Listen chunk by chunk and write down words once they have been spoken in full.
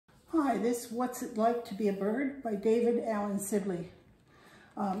Hi, this What's It Like to Be a Bird by David Allen Sibley.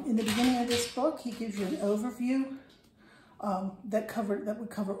 In the beginning of this book, he gives you an overview that would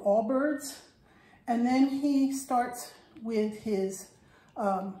cover all birds. And then he starts with his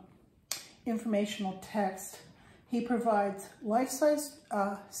informational text. He provides life-size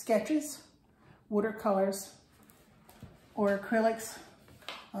sketches, watercolors, or acrylics.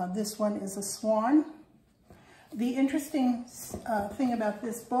 This one is a swan. The interesting thing about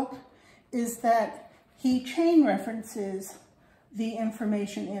this book is that he chain references the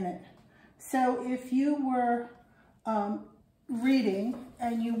information in it. So if you were reading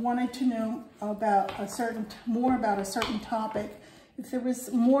and you wanted to know about more about a certain topic, if there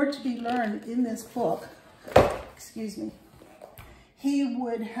was more to be learned in this book, excuse me, he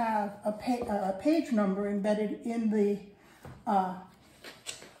would have a page number embedded in the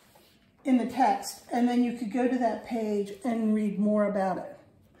text, and then you could go to that page and read more about it.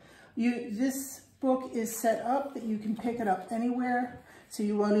 This book is set up that you can pick it up anywhere, so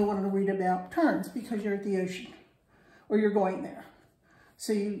you only want to read about terns because you're at the ocean or you're going there.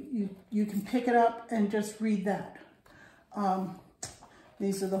 So you can pick it up and just read that.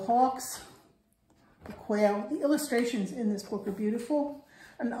 These are the hawks, the quail. The illustrations in this book are beautiful.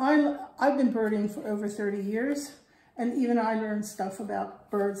 And I've been birding for over 30 years. And even I learned stuff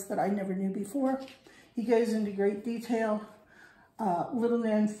about birds that I never knew before. He goes into great detail, little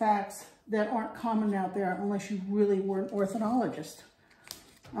known facts that aren't common out there unless you really were an ornithologist.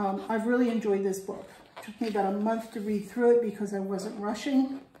 I've really enjoyed this book. It took me about a month to read through it because I wasn't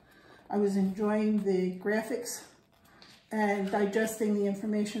rushing. I was enjoying the graphics and digesting the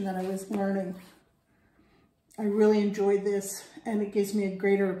information that I was learning. I really enjoyed this, and it gives me a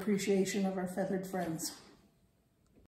greater appreciation of our feathered friends.